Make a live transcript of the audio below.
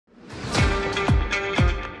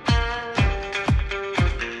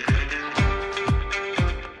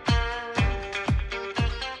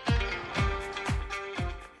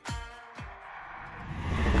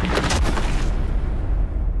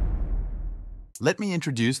Let me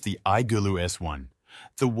introduce the iGulu S1,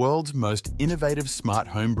 the world's most innovative smart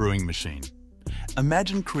home brewing machine.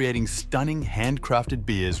 Imagine creating stunning handcrafted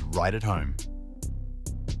beers right at home.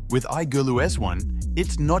 With iGulu S1,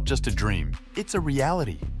 it's not just a dream, it's a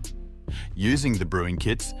reality. Using the brewing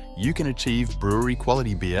kits, you can achieve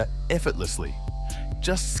brewery-quality beer effortlessly.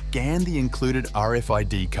 Just scan the included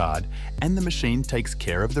RFID card and the machine takes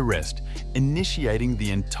care of the rest, initiating the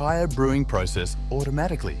entire brewing process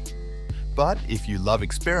automatically. But if you love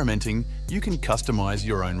experimenting, you can customize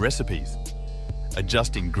your own recipes.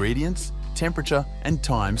 Adjust ingredients, temperature, and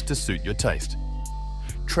times to suit your taste.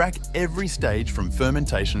 Track every stage from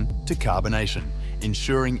fermentation to carbonation,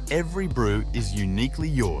 ensuring every brew is uniquely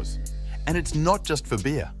yours. And it's not just for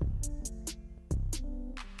beer.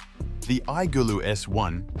 The iGulu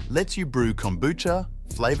S1 lets you brew kombucha,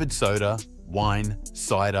 flavored soda, wine,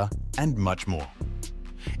 cider, and much more.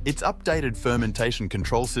 Its updated fermentation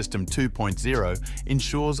control system 2.0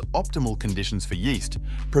 ensures optimal conditions for yeast,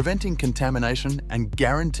 preventing contamination and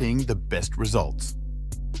guaranteeing the best results.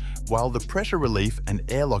 While the pressure relief and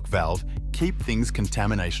airlock valve keep things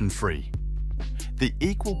contamination-free. The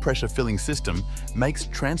equal pressure filling system makes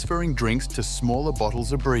transferring drinks to smaller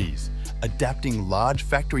bottles a breeze, adapting large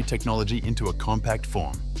factory technology into a compact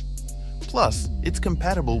form. Plus, it's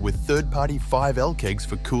compatible with third-party 5L kegs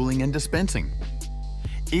for cooling and dispensing.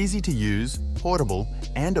 Easy to use, portable,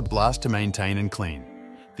 and a blast to maintain and clean.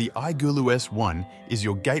 The iGulu S1 is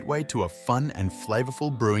your gateway to a fun and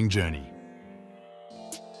flavorful brewing journey.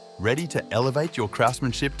 Ready to elevate your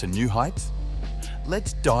craftsmanship to new heights?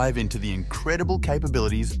 Let's dive into the incredible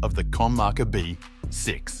capabilities of the Commarker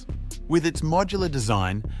B6. With its modular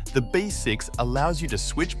design, the B6 allows you to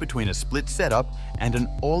switch between a split setup and an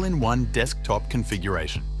all-in-one desktop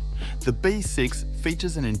configuration. The B6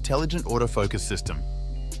 features an intelligent autofocus system.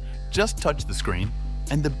 Just touch the screen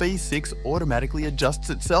and the B6 automatically adjusts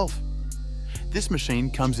itself. This machine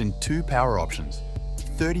comes in two power options,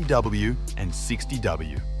 30W and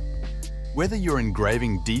 60W. Whether you're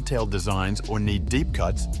engraving detailed designs or need deep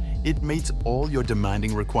cuts, it meets all your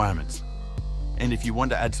demanding requirements. And if you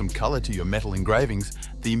want to add some color to your metal engravings,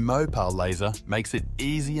 the Mopal laser makes it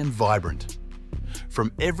easy and vibrant.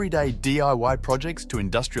 From everyday DIY projects to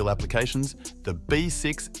industrial applications, the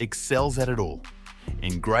B6 excels at it all.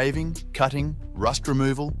 Engraving, cutting, rust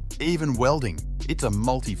removal, even welding, it's a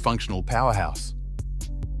multifunctional powerhouse.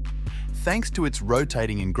 Thanks to its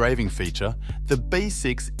rotating engraving feature, the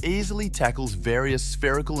B6 easily tackles various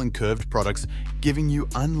spherical and curved products, giving you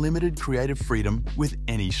unlimited creative freedom with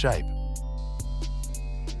any shape.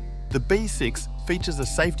 The B6 features a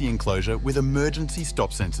safety enclosure with emergency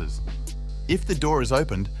stop sensors. If the door is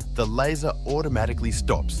opened, the laser automatically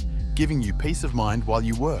stops, giving you peace of mind while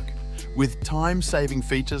you work. With time-saving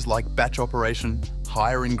features like batch operation,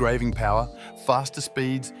 higher engraving power, faster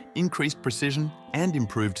speeds, increased precision, and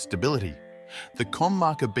improved stability. The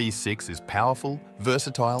Commarker B6 is powerful,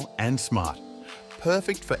 versatile, and smart.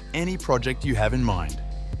 Perfect for any project you have in mind.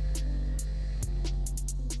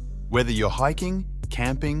 Whether you're hiking,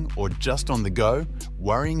 camping, or just on the go,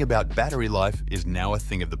 worrying about battery life is now a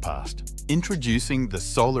thing of the past. Introducing the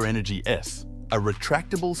Solar Energy S, a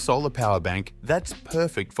retractable solar power bank that's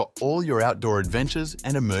perfect for all your outdoor adventures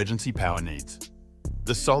and emergency power needs.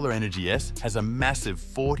 The Solar Energy S has a massive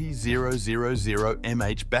 40,000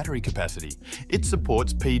 mAh battery capacity. It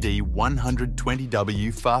supports PD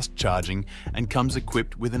 120W fast charging and comes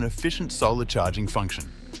equipped with an efficient solar charging function.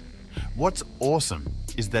 What's awesome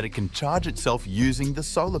is that it can charge itself using the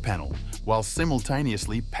solar panel while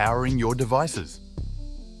simultaneously powering your devices.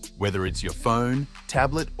 Whether it's your phone,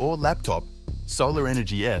 tablet, or laptop, Solar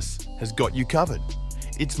Energy S has got you covered.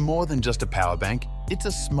 It's more than just a power bank, it's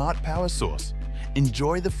a smart power source.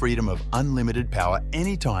 Enjoy the freedom of unlimited power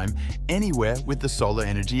anytime, anywhere with the Solar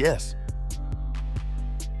Energy S.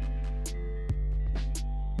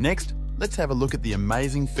 Next, let's have a look at the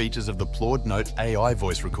amazing features of the Plord Note AI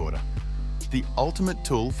voice recorder. The ultimate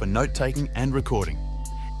tool for note-taking and recording.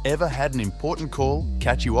 Ever had an important call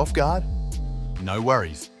catch you off guard? No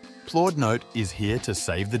worries. Plord Note is here to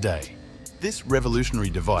save the day. This revolutionary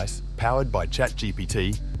device, powered by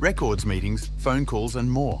ChatGPT, records meetings, phone calls,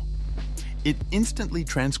 and more. It instantly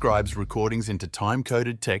transcribes recordings into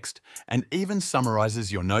time-coded text and even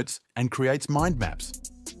summarizes your notes and creates mind maps.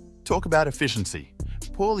 Talk about efficiency.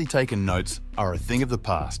 Poorly taken notes are a thing of the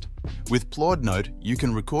past. With Plord Note, you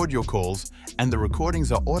can record your calls and the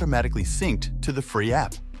recordings are automatically synced to the free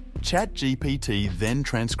app. ChatGPT then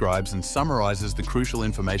transcribes and summarizes the crucial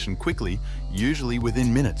information quickly, usually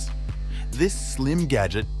within minutes. This slim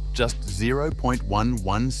gadget, just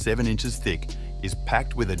 0.117 inches thick, is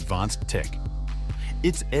packed with advanced tech.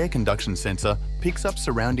 Its air conduction sensor picks up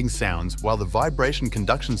surrounding sounds while the vibration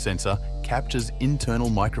conduction sensor captures internal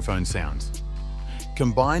microphone sounds.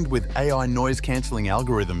 Combined with AI noise-cancelling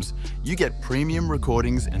algorithms, you get premium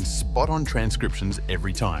recordings and spot-on transcriptions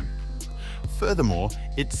every time. Furthermore,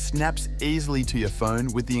 it snaps easily to your phone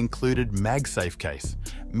with the included MagSafe case,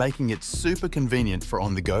 making it super convenient for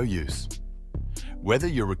on-the-go use. Whether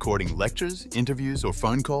you're recording lectures, interviews, or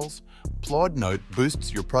phone calls, Plod Note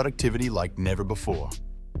boosts your productivity like never before.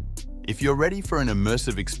 If you're ready for an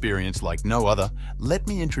immersive experience like no other, let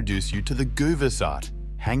me introduce you to the GUVISART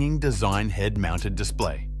Hanging Design Head-Mounted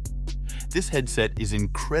Display. This headset is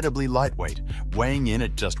incredibly lightweight, weighing in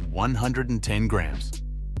at just 110 grams.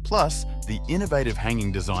 Plus, the innovative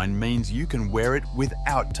hanging design means you can wear it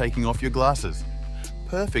without taking off your glasses.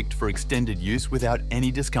 Perfect for extended use without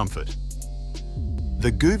any discomfort.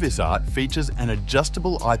 The GUVISART features an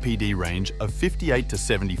adjustable IPD range of 58 to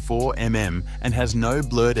 74 mm and has no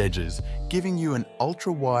blurred edges, giving you an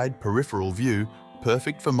ultra-wide peripheral view,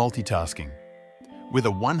 perfect for multitasking. With a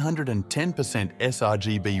 110%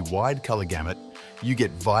 sRGB wide color gamut, you get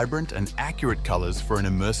vibrant and accurate colors for an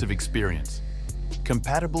immersive experience.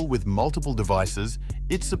 Compatible with multiple devices,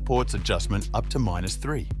 it supports adjustment up to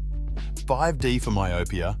 -3. 5D for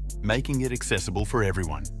myopia, making it accessible for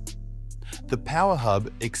everyone. The Power Hub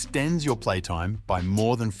extends your playtime by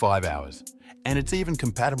more than 5 hours, and it's even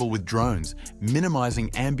compatible with drones, minimizing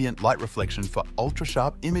ambient light reflection for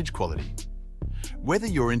ultra-sharp image quality. Whether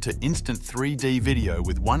you're into instant 3D video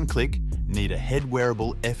with one click, need a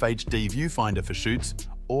head-wearable FHD viewfinder for shoots,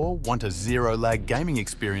 or want a zero-lag gaming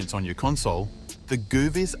experience on your console, the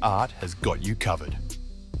GUVISART has got you covered.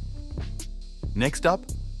 Next up,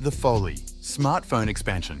 the Foley Smartphone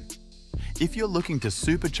Expansion. If you're looking to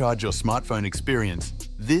supercharge your smartphone experience,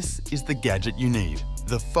 this is the gadget you need.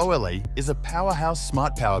 The Foley is a powerhouse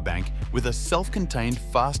smart power bank with a self-contained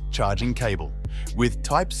fast-charging cable. With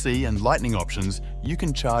Type-C and Lightning options, you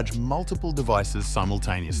can charge multiple devices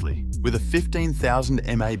simultaneously. With a 15,000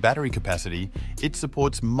 mAh battery capacity, it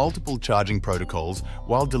supports multiple charging protocols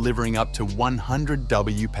while delivering up to 100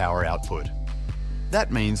 W power output.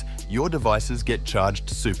 That means your devices get charged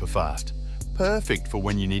super fast. Perfect for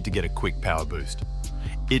when you need to get a quick power boost.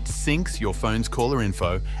 It syncs your phone's caller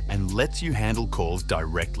info and lets you handle calls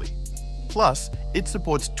directly. Plus, it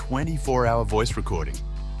supports 24-hour voice recording.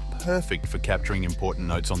 Perfect for capturing important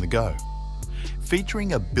notes on the go.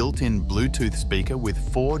 Featuring a built-in Bluetooth speaker with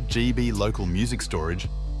 4 GB local music storage,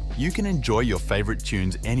 you can enjoy your favorite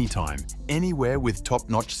tunes anytime, anywhere with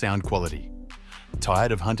top-notch sound quality.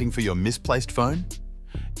 Tired of hunting for your misplaced phone?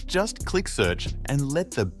 Just click search and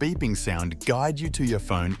let the beeping sound guide you to your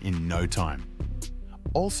phone in no time.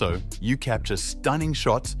 Also, you capture stunning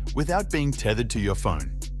shots without being tethered to your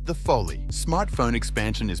phone. The Foley Smartphone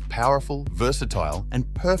Expansion is powerful, versatile,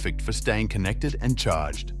 and perfect for staying connected and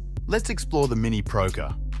charged. Let's explore the Mini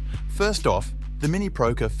Proker. First off, the Mini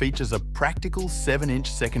Proker features a practical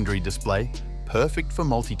 7-inch secondary display, perfect for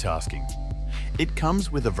multitasking. It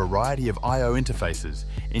comes with a variety of I/O interfaces,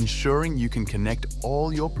 ensuring you can connect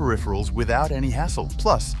all your peripherals without any hassle.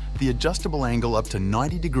 Plus, the adjustable angle up to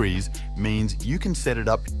 90 degrees means you can set it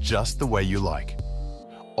up just the way you like.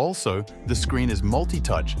 Also, the screen is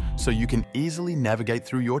multi-touch, so you can easily navigate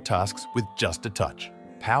through your tasks with just a touch.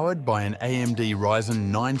 Powered by an AMD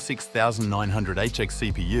Ryzen 9 6900HX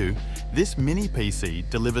CPU, this mini PC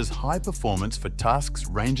delivers high performance for tasks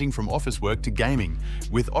ranging from office work to gaming,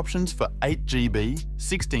 with options for 8GB,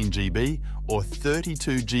 16GB, or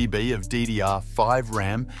 32GB of DDR5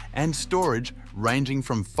 RAM and storage ranging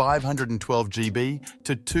from 512GB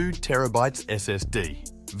to 2TB SSD.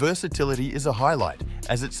 Versatility is a highlight,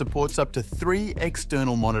 as it supports up to 3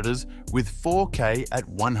 external monitors with 4K at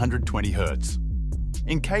 120Hz.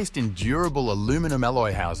 Encased in durable aluminum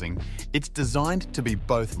alloy housing, it's designed to be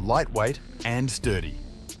both lightweight and sturdy.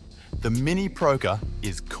 The Mini Proker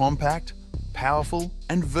is compact, powerful,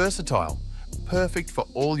 and versatile, perfect for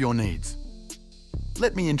all your needs.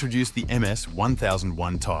 Let me introduce the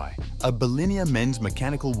MS-1001 Ti, a bilinear men's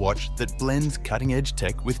mechanical watch that blends cutting-edge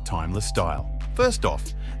tech with timeless style. First off,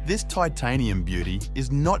 this titanium beauty is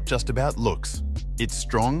not just about looks. It's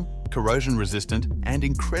strong, corrosion-resistant, and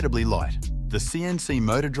incredibly light. The CNC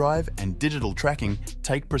motor drive and digital tracking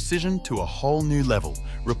take precision to a whole new level,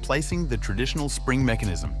 replacing the traditional spring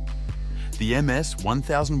mechanism. The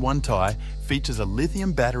MS-1001 Ti features a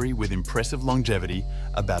lithium battery with impressive longevity,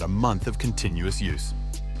 about a month of continuous use.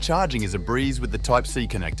 Charging is a breeze with the Type-C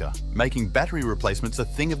connector, making battery replacements a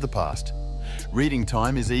thing of the past. Reading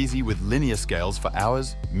time is easy with linear scales for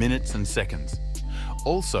hours, minutes, and seconds.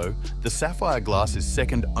 Also, the sapphire glass is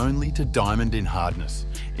second only to diamond in hardness,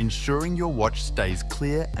 ensuring your watch stays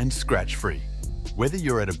clear and scratch-free. Whether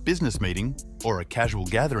you're at a business meeting or a casual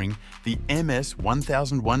gathering, the MS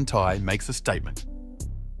 1001 tie makes a statement.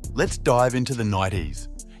 Let's dive into the NightEase,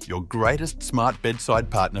 your greatest smart bedside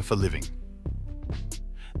partner for living.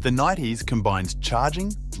 The NightEase combines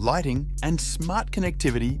charging, lighting, and smart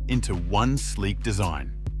connectivity into one sleek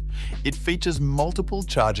design. It features multiple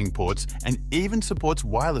charging ports and even supports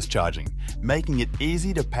wireless charging, making it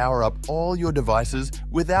easy to power up all your devices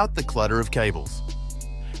without the clutter of cables.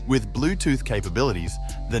 With Bluetooth capabilities,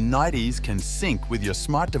 the NightEase can sync with your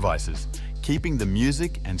smart devices, keeping the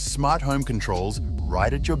music and smart home controls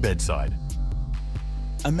right at your bedside.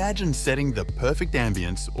 Imagine setting the perfect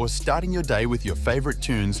ambience or starting your day with your favorite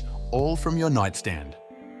tunes, all from your nightstand.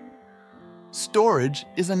 Storage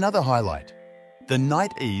is another highlight. The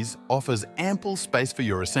NightEase offers ample space for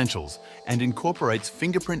your essentials and incorporates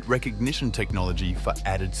fingerprint recognition technology for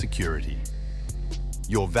added security.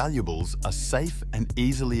 Your valuables are safe and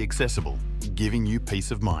easily accessible, giving you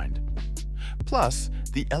peace of mind. Plus,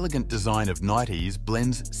 the elegant design of NightEase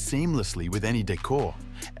blends seamlessly with any decor,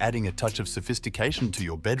 adding a touch of sophistication to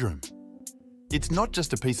your bedroom. It's not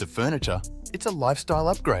just a piece of furniture, it's a lifestyle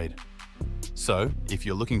upgrade. So, if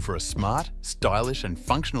you're looking for a smart, stylish and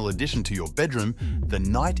functional addition to your bedroom, the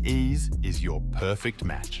NightEase is your perfect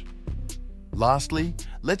match. Lastly,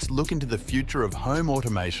 let's look into the future of home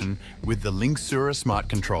automation with the Linksura Smart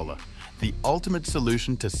Controller, the ultimate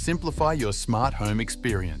solution to simplify your smart home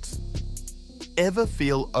experience. Ever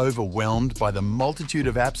feel overwhelmed by the multitude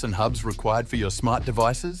of apps and hubs required for your smart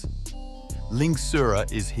devices?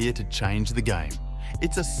 Linksura is here to change the game.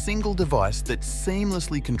 It's a single device that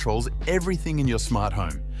seamlessly controls everything in your smart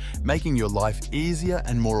home, making your life easier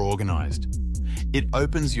and more organized. It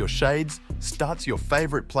opens your shades, starts your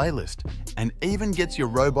favorite playlist, and even gets your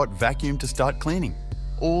robot vacuum to start cleaning,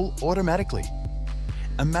 all automatically.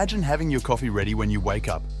 Imagine having your coffee ready when you wake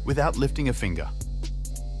up without lifting a finger.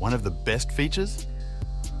 One of the best features?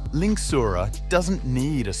 Linksura doesn't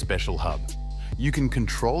need a special hub. You can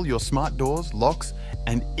control your smart doors, locks,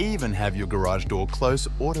 and even have your garage door close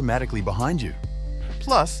automatically behind you.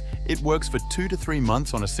 Plus, it works for 2 to 3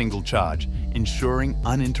 months on a single charge, ensuring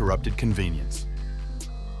uninterrupted convenience.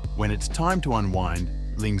 When it's time to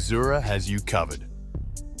unwind, Linksura has you covered.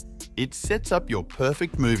 It sets up your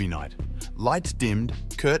perfect movie night, lights dimmed,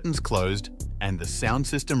 curtains closed, and the sound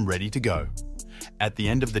system ready to go. At the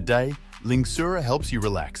end of the day, Linksura helps you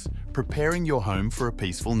relax, preparing your home for a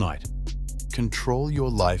peaceful night. Control your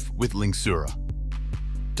life with Linksura.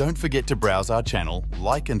 Don't forget to browse our channel,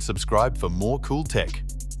 like and subscribe for more cool tech.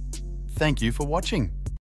 Thank you for watching.